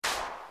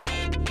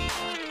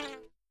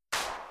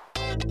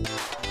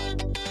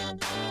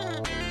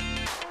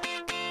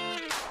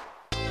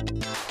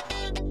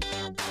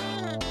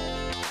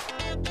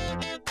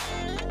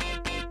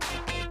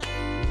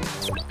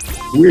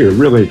We're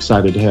really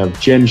excited to have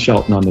Jenn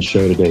Shelton on the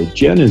show today.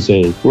 Jenn is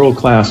a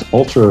world-class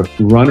ultra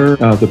runner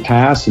of the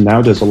past and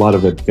now does a lot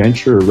of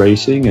adventure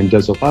racing and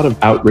does a lot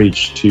of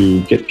outreach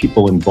to get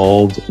people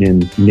involved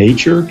in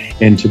nature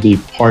and to be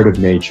part of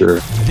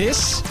nature.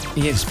 This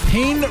is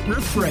Pain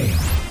Refrain.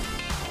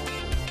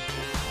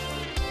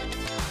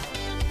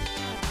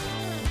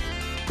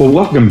 Well,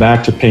 welcome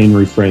back to Pain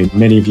Refrain.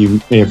 Many of you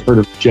may have heard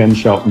of Jenn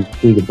Shelton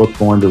through the book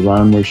Born to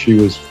Run, where she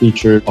was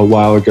featured a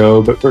while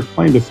ago, but her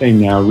claim to fame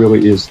now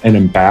really is an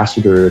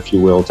ambassador, if you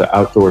will, to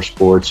outdoor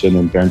sports and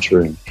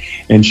adventuring.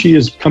 And she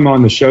has come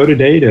on the show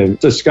today to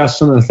discuss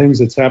some of the things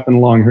that's happened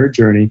along her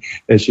journey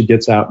as she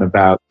gets out and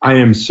about. I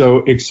am so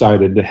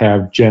excited to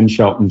have Jenn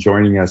Shelton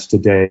joining us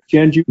today.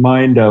 Jenn, do you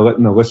mind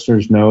letting the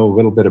listeners know a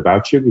little bit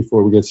about you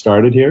before we get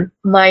started here?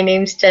 My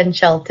name's Jenn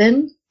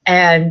Shelton,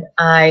 and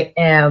I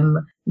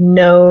am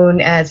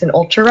known as an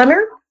ultra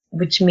runner,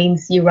 which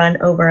means you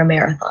run over a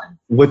marathon.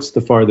 What's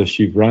the farthest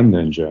you've run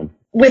then, Jenn?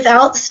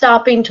 Without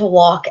stopping to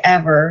walk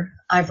ever,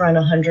 I've run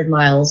 100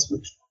 miles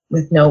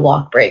with no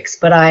walk breaks,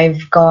 but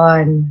I've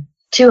gone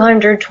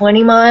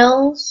 220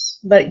 miles,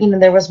 but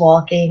there was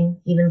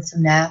walking, even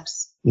some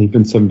naps.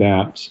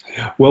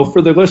 Well,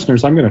 for the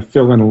listeners, I'm going to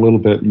fill in a little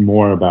bit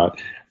more about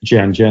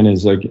Jenn. Jenn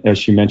is, as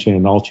she mentioned,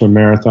 an ultra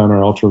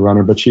marathoner, ultra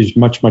runner, but she's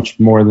much, much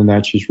more than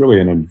that. She's really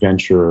an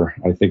adventurer,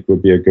 I think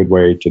would be a good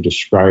way to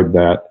describe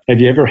that.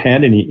 Have you ever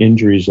had any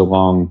injuries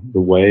along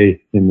the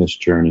way in this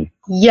journey?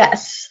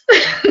 Yes.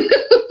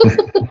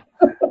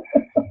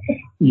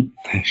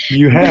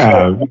 You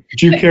have.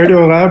 Do you care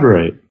to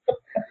elaborate?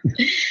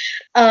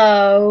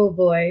 Oh,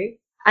 boy.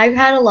 I've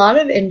had a lot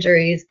of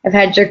injuries. I've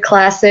had your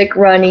classic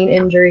running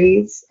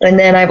injuries, and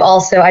then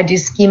I do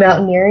ski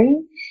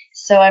mountaineering.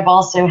 So I've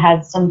also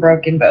had some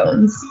broken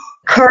bones.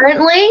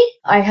 Currently,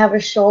 I have a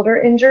shoulder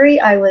injury.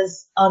 I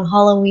was on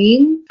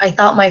Halloween. I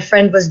thought my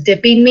friend was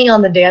dipping me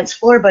on the dance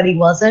floor, but he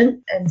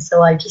wasn't. And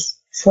so I just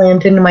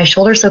slammed into my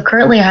shoulder. So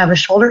currently I have a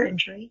shoulder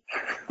injury.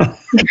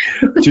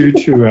 Due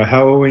to a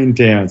Halloween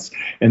dance.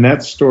 And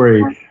that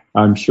story,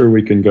 I'm sure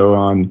we can go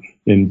on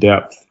in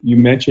depth. You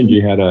mentioned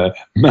you had a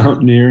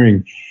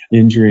mountaineering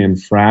injury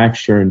and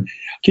fracture. And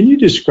can you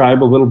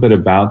describe a little bit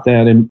about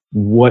that and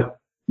what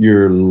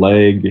your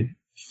leg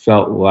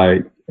felt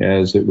like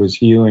as it was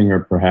healing or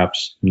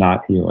perhaps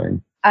not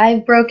healing?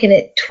 I've broken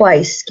it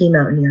twice, ski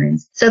mountaineering.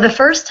 So the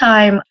first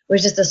time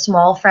was just a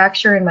small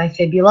fracture in my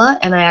fibula,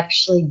 and I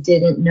actually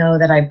didn't know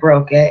that I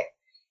broke it.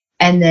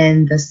 And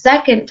then the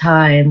second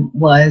time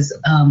was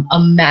a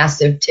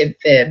massive tib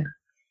fib,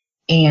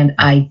 and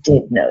I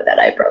did know that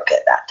I broke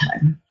it that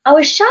time. I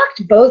was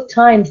shocked both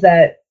times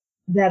that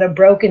a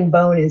broken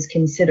bone is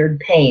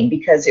considered pain,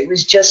 because it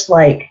was just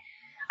like,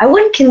 I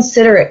wouldn't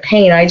consider it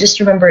pain. I just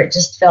remember it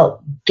just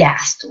felt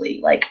ghastly,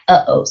 like,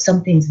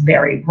 something's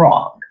very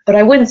wrong. But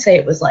I wouldn't say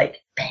it was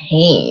like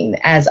pain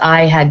as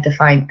I had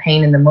defined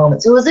pain in the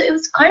moment. So it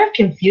was kind of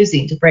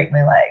confusing to break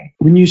my leg.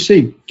 When you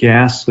say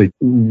ghastly,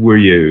 were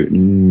you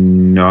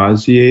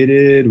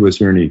nauseated? Was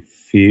there any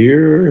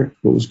fear?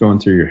 What was going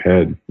through your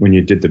head when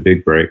you did the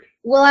big break?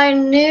 Well, I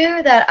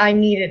knew that I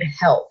needed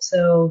help.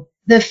 So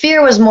the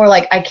fear was more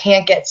like I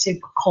can't get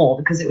super cold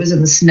because it was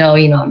in the snow,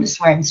 I'm just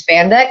wearing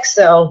spandex.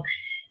 So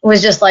it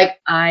was just like,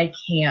 I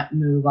can't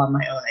move on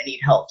my own. I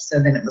need help. So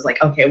then it was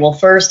like, okay, well,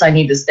 first I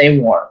need to stay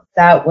warm.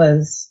 That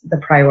was the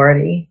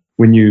priority.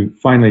 When you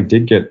finally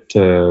did get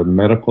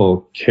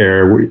medical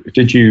care,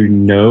 did you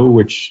know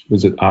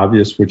was it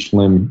obvious which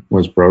limb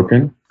was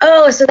broken?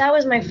 Oh, so that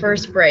was my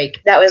first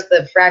break. That was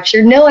the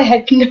fracture. No, I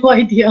had no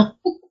idea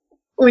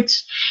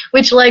which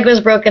leg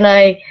was broken.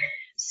 I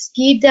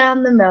skied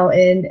down the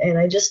mountain, and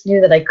I just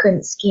knew that I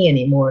couldn't ski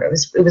anymore. It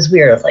was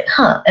weird. I was like,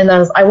 and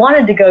I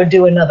wanted to go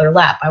do another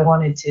lap. I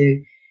wanted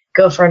to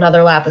go for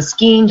another lap of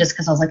skiing just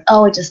because I was like,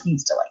 it just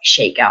needs to like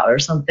shake out or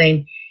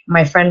something.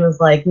 My friend was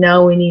like,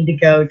 no, we need to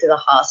go to the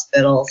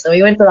hospital. So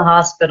we went to the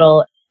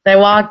hospital, and I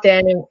walked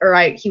in,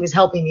 he was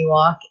helping me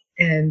walk,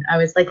 and I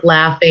was like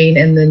laughing,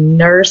 and the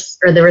nurse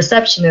or the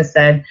receptionist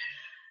said,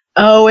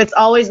 oh, it's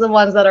always the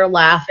ones that are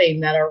laughing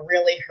that are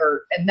really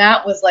hurt. And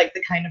that was like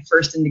the kind of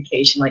first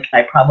indication, like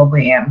I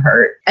probably am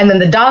hurt. And then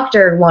the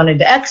doctor wanted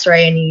to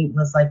x-ray, and he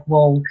was like,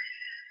 well,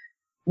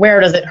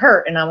 where does it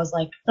hurt? And I was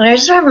like, and I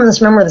just remember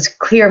this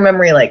clear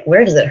memory, like,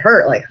 where does it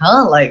hurt? Like,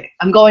 like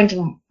I'm going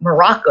to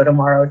Morocco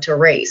tomorrow to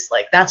race.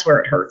 Like, that's where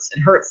it hurts. It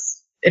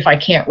hurts if I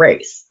can't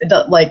race. It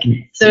does, like,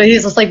 so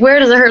he's just like, where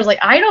does it hurt? I was like,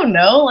 I don't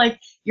know. Like,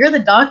 you're the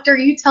doctor.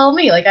 You tell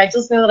me. Like, I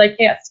just know that I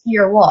can't ski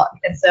or walk.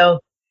 And so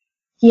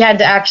he had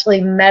to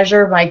actually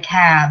measure my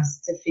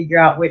calves to figure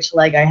out which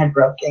leg I had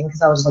broken,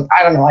 because I was like,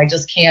 I don't know, I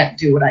just can't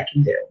do what I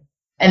can do.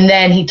 And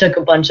then he took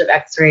a bunch of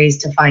x-rays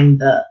to find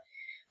the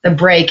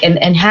break.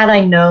 And had I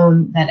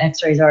known that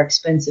x-rays are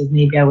expensive,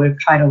 maybe I would have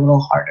tried a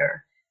little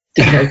harder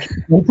to know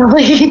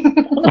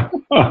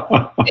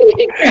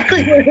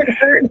exactly where it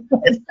hurt.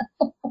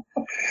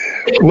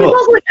 Well,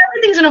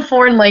 everything's in a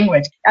foreign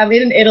language. I'm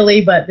in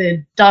Italy, but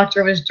the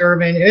doctor was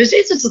German. It's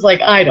just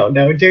like, I don't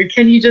know, dude.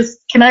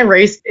 Can I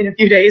race in a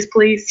few days,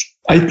 please?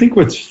 I think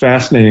what's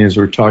fascinating as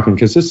we're talking,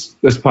 because this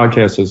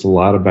podcast is a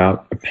lot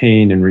about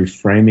pain and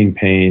reframing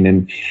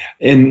pain.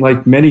 And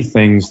like many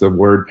things, the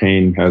word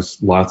pain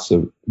has lots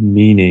of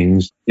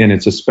meanings, and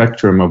it's a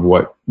spectrum of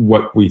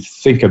what we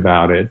think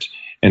about it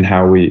and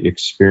how we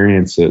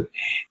experience it.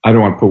 I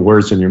don't want to put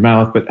words in your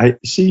mouth, but I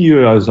see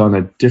you as on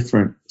a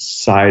different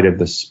side of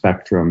the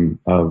spectrum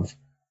of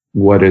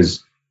what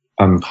is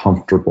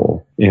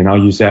uncomfortable. And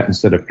I'll use that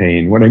instead of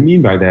pain. What I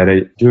mean by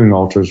that, doing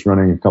ultras,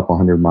 running a couple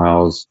 100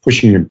 miles,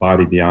 pushing your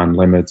body beyond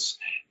limits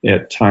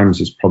at times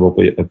is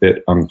probably a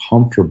bit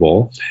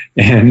uncomfortable.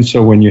 And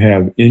so when you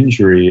have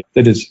injury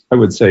that is, I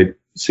would say,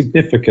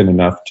 significant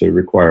enough to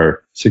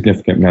require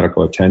significant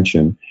medical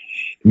attention,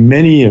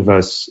 many of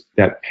us,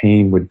 that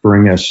pain would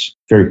bring us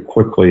very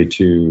quickly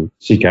to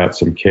seek out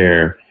some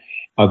care.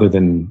 Other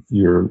than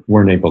you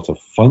weren't able to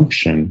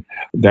function,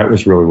 that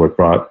was really what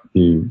brought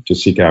you to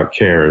seek out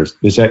care.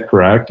 Is that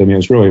correct? I mean,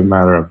 it's really a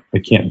matter of I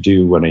can't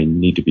do what I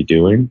need to be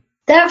doing.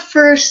 That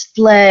first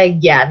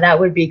leg, yeah, that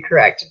would be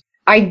correct.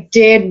 I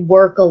did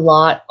work a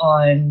lot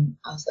on,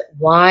 I was like,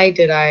 why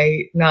did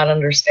I not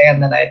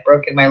understand that I had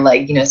broken my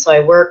leg? So I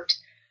worked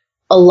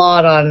a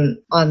lot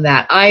on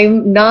that.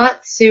 I'm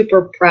not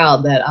super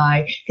proud that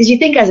because you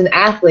think as an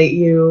athlete,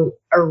 you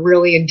are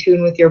really in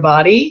tune with your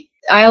body.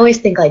 I always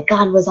think like,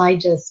 God, was I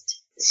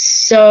just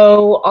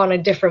so on a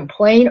different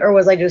plane, or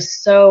was I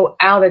just so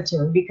out of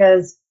tune?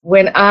 Because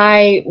when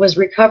I was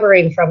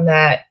recovering from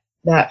that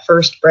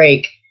first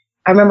break,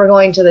 I remember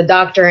going to the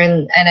doctor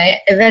and I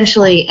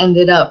eventually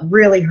ended up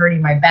really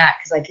hurting my back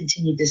because I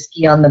continued to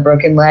ski on the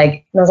broken leg.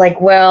 And I was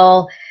like,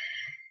 well,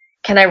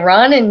 can I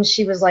run? And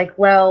she was like,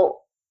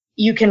 well,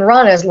 you can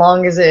run as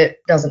long as it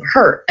doesn't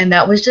hurt. And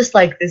that was just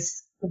like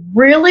this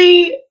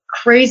really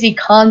crazy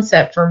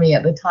concept for me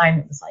at the time.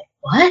 It was like,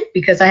 what?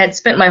 Because I had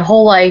spent my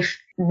whole life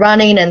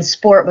running, and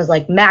sport was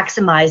like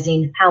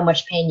maximizing how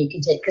much pain you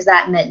can take, because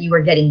that meant you were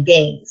getting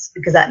gains,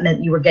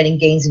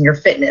 in your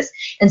fitness.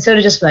 And so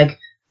to just be like,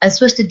 I'm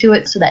supposed to do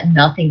it so that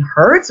nothing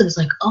hurts. It was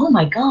like, oh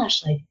my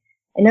gosh, like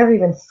I never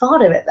even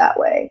thought of it that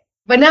way.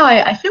 But now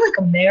I feel like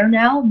I'm there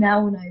now.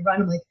 Now when I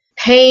run, I'm like,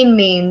 pain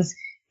means,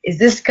 is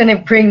this going to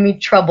bring me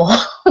trouble?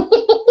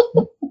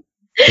 Or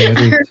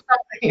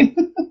something.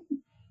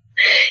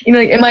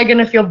 Like, am I going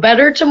to feel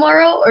better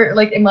tomorrow? Or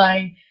like, am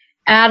I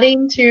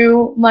adding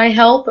to my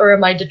health, or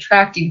am I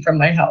detracting from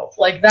my health?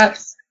 Like,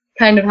 that's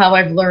kind of how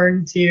I've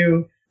learned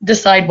to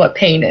decide what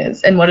pain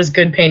is and what is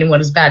good pain and what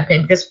is bad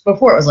pain. Because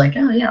before it was like,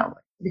 oh yeah,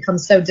 it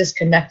becomes so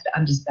disconnected.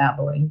 I'm just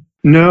babbling.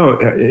 No,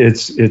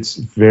 it's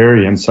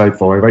very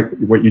insightful. I like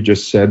what you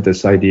just said.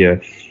 This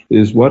idea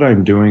is what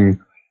I'm doing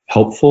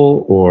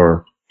helpful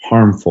or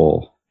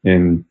harmful,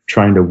 and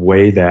trying to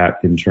weigh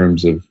that in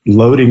terms of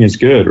loading is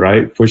good,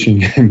 right?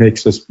 Pushing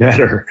makes us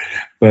better,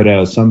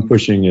 but some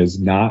pushing is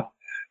not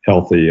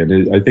healthy.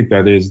 And I think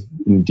that is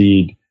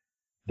indeed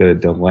the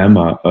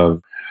dilemma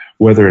of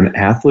whether an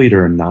athlete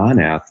or a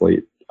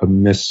non-athlete, a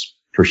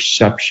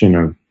misperception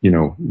of,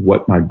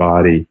 what my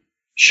body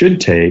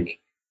should take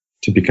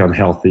to become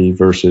healthy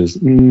versus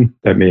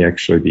that may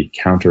actually be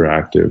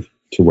counteractive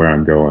to where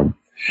I'm going.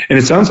 And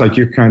it sounds like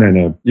you've come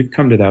to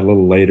that a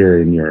little later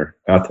in your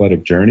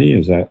athletic journey.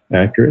 Is that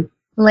accurate?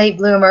 Late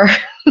bloomer.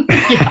 You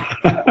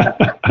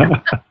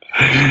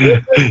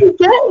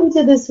get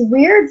into this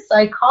weird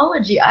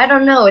psychology. I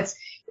don't know. It's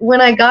when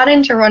I got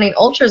into running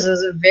ultras, it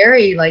was a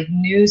very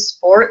new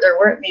sport. There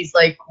weren't these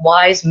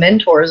wise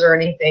mentors or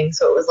anything.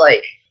 So it was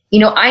like,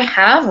 I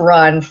have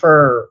run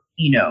for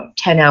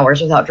 10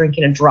 hours without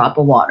drinking a drop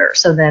of water.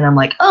 So then I'm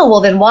like, oh,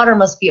 well then water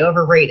must be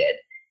overrated.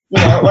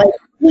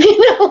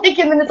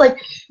 And then it's like,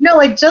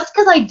 no, just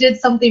because I did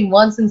something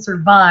once and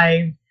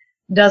survived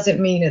doesn't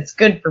mean it's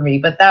good for me.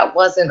 But that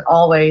wasn't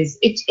always,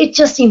 it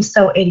just seems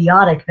so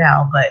idiotic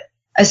now. But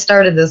I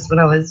started this when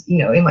I was,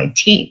 in my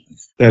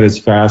teens. That is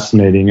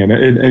fascinating.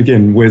 And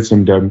again,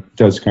 wisdom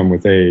does come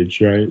with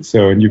age, right?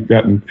 So, and you've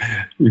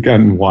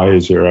gotten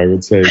wiser, I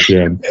would say,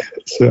 Jenn.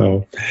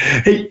 So,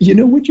 hey,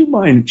 would you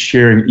mind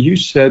sharing, you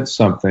said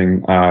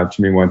something to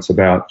me once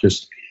about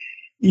just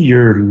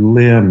your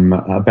limb,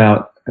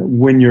 about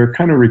when you're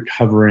kind of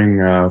recovering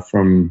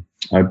from,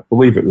 I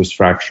believe it was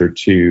fracture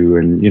 2,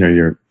 and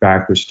your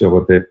back was still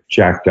a bit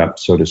jacked up,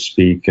 so to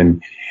speak,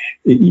 and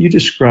you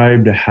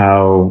described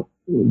how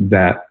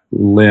that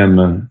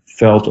limb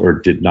felt or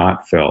did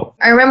not felt.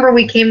 I remember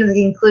we came to the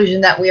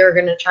conclusion that we were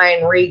going to try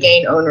and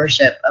regain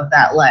ownership of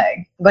that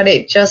leg, but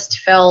it just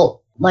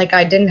felt like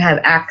I didn't have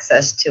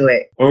access to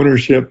it.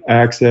 Ownership,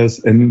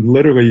 access, and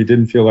literally you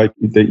didn't feel like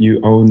that you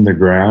owned the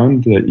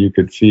ground, that you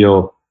could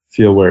feel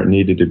where it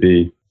needed to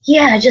be.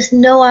 Yeah, just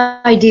no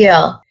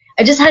idea.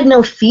 I just had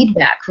no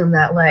feedback from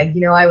that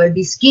leg. I would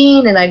be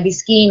skiing and I'd be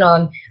skiing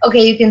on,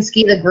 okay, you can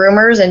ski the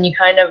groomers and you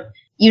kind of,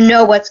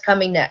 what's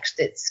coming next.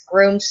 It's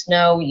groomed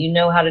snow,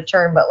 how to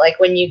turn. But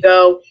when you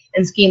go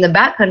and ski in the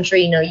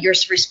backcountry, you're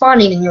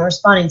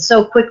responding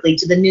so quickly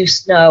to the new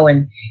snow.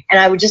 And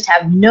I would just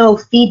have no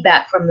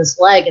feedback from this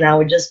leg. And I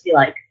would just be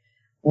like,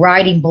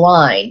 riding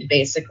blind,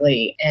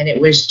 basically. And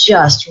it was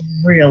just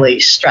really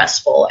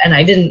stressful. And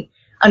I didn't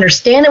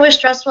understand it was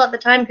stressful at the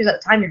time, because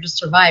at the time you're just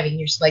surviving.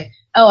 You're just like,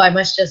 oh, I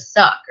must just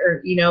suck,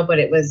 or, but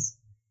it was,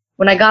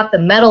 when I got the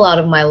metal out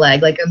of my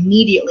leg, like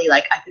immediately,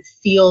 like I could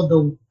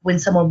feel when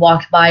someone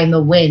walked by in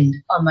the wind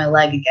on my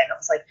leg again. I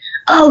was like,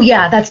 oh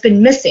yeah, that's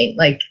been missing.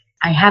 Like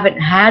I haven't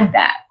had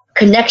that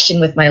connection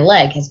with my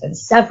leg, has been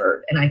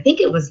severed. And I think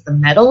it was the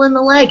metal in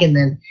the leg. And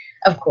then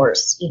of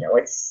course,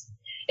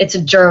 it's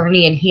a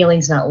journey, and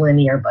healing's not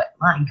linear, but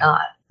my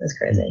God, that's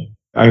crazy.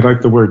 I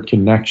like the word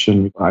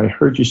connection. I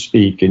heard you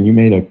speak and you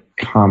made a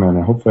comment,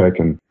 and hopefully I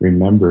can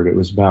remember it. It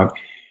was about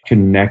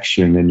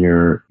connection and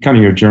your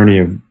journey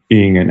of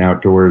being an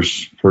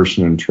outdoors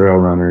person and trail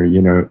runner.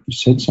 You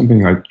said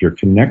something like, your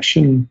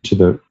connection to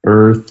the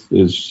earth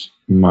is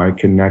my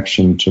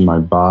connection to my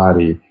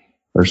body,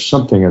 or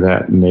something of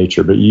that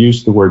nature. But you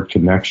used the word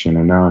connection,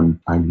 and now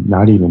I'm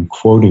not even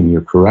quoting you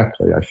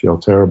correctly. I feel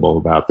terrible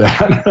about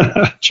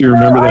that. Do you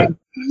remember that?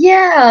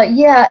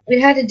 Yeah.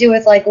 It had to do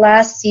with like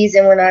last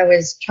season when I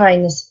was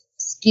trying to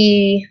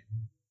ski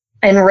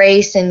and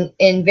race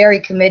in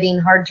very committing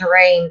hard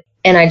terrain,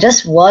 and I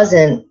just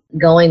wasn't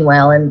going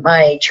well. And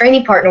my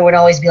training partner would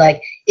always be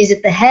like, is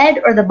it the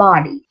head or the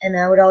body? And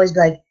I would always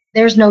be like,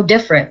 there's no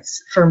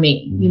difference for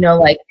me.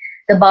 Like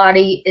the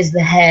body is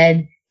the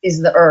head,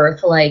 is the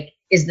earth, like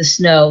is the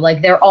snow.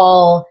 Like they're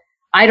all,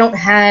 I don't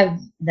have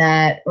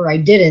that, or I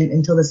didn't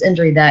until this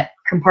injury, that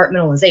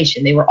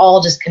compartmentalization. They were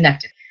all just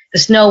connected. The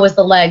snow was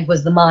the leg,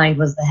 was the mind,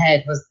 was the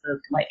head, was the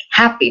like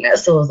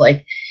happiness. So it was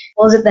like,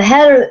 well, is it the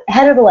head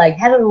or the leg?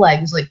 Head or the leg?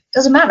 It was like,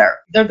 doesn't matter.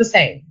 They're the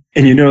same.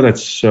 And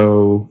that's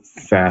so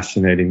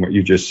fascinating what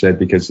you just said,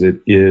 because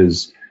it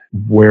is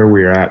where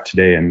we're at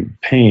today in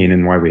pain,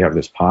 and why we have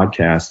this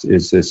podcast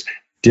is this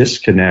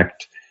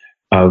disconnect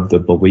of the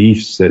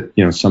beliefs that,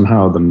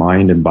 somehow the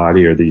mind and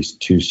body are these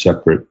two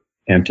separate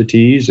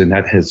entities. And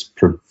that has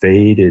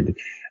pervaded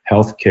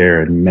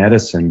healthcare and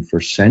medicine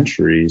for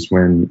centuries,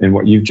 and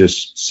what you've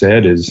just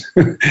said is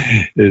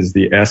is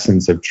the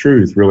essence of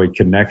truth, really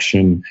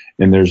connection.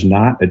 And there's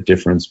not a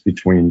difference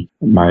between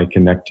my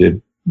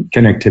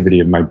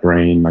connectivity of my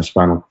brain, my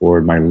spinal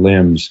cord, my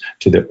limbs,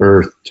 to the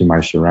earth, to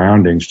my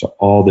surroundings, to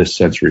all this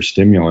sensory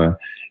stimuli.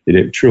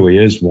 It truly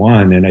is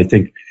one. And I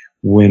think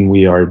when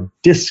we are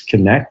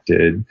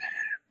disconnected,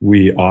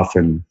 we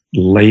often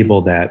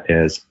label that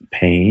as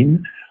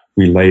pain.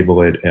 We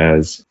label it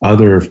as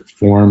other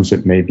forms.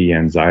 It may be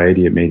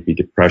anxiety, it may be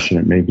depression,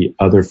 it may be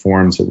other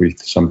forms that we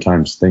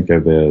sometimes think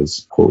of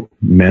as, quote,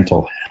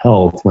 mental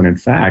health, when in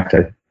fact,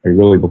 I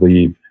really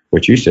believe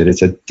what you said,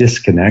 it's a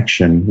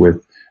disconnection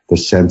with the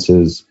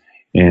senses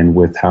and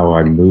with how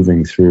I'm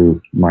moving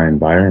through my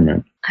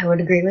environment. I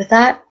would agree with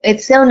that.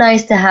 It's so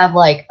nice to have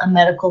like a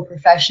medical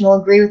professional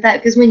agree with that,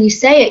 because when you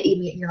say it,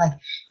 you're like,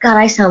 God,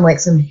 I sound like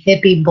some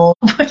hippie bull,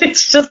 but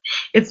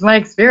it's my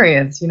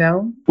experience,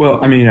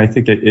 Well, I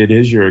think it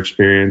is your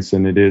experience,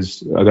 and it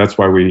is, that's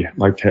why we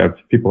like to have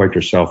people like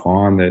yourself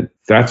on,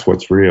 that's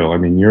what's real.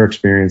 Your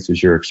experience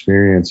is your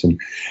experience. And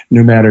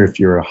no matter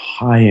if you're a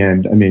high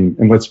end,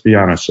 and let's be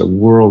honest, a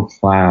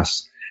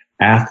world-class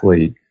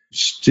athlete,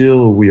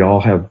 still we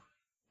all have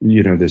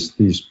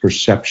these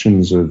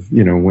perceptions of,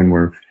 when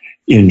we're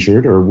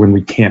injured or when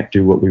we can't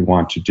do what we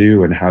want to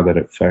do, and how that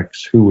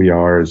affects who we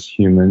are as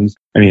humans.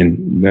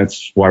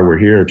 That's why we're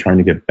here, trying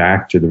to get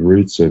back to the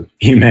roots of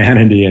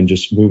humanity and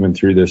just moving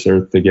through this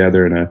earth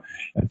together in a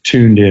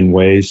tuned in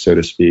way, so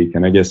to speak.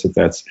 And I guess if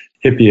that's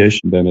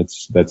hippie-ish, then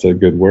that's a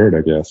good word,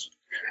 I guess.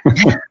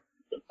 Well,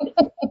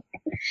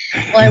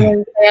 I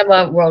wouldn't say I'm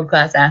a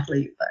world-class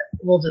athlete, but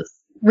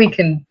we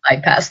can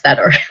bypass that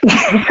already.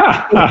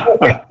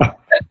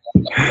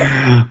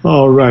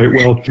 All right.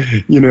 Well,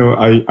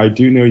 I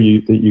do know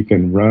that you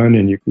can run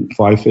and you can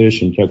fly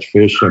fish and catch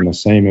fish in the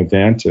same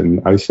event,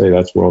 and I say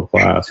that's world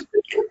class.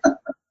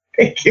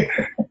 Thank you.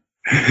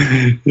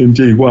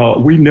 Indeed.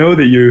 Well, we know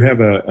that you have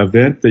an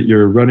event that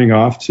you're running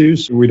off to,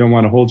 so we don't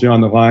want to hold you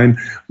on the line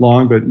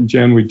long. But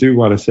Jen, we do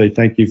want to say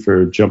thank you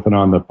for jumping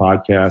on the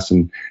podcast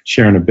and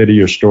sharing a bit of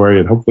your story,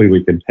 and hopefully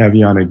we can have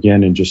you on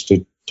again and just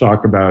to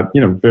talk about,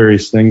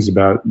 various things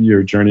about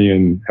your journey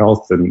in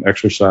health and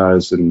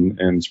exercise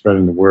and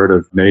spreading the word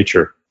of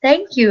nature.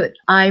 Thank you.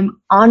 I'm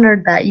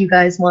honored that you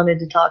guys wanted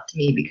to talk to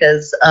me,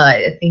 because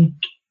I think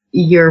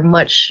you're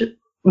much,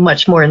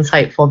 much more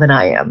insightful than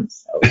I am.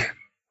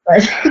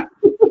 So,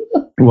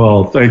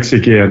 Well, thanks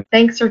again.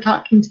 Thanks for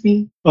talking to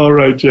me. All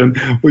right, Jen.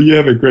 Well, you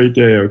have a great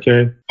day,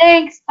 okay?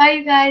 Thanks. Bye,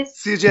 you guys.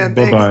 See you, Jen.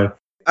 Bye-bye.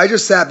 I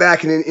just sat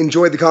back and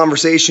enjoyed the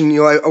conversation.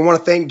 I want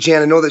to thank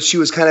Jen. I know that she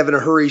was kind of in a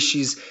hurry.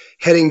 She's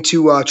heading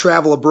to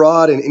travel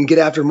abroad and get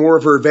after more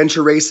of her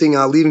adventure racing,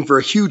 leaving for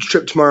a huge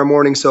trip tomorrow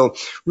morning. So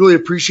really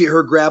appreciate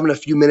her grabbing a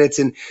few minutes,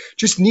 and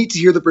just neat to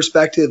hear the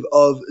perspective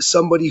of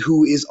somebody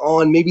who is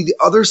on maybe the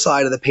other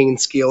side of the pain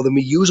scale than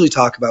we usually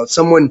talk about,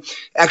 someone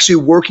actually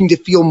working to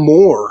feel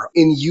more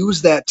and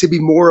use that to be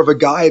more of a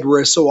guide,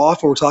 whereas so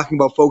often we're talking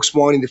about folks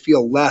wanting to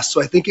feel less. So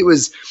I think it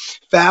was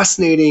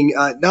fascinating,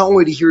 not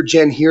only to hear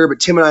Jen here, but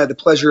Tim and I had the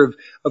pleasure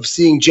of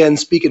seeing Jenn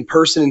speak in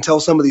person and tell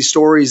some of these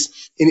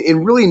stories,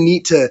 and really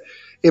neat to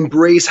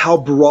embrace how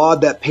broad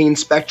that pain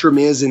spectrum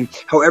is and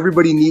how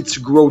everybody needs to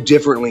grow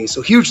differently.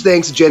 So huge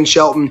thanks to Jenn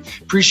Shelton.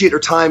 Appreciate her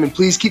time, and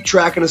please keep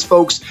tracking us,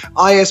 folks.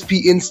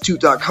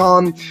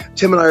 ISPinstitute.com.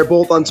 Tim and I are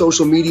both on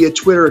social media,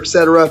 Twitter,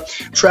 etc.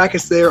 Track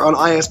us there on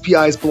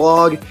ISPI's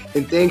blog,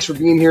 and thanks for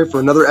being here for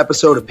another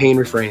episode of Pain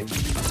Reframed.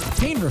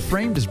 Pain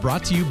Reframed is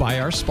brought to you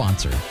by our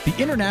sponsor, the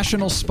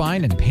International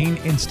Spine and Pain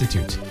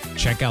Institute.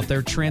 Check out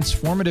their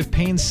transformative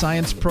pain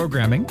science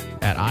programming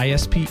at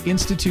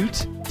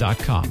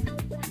ISPinstitute.com.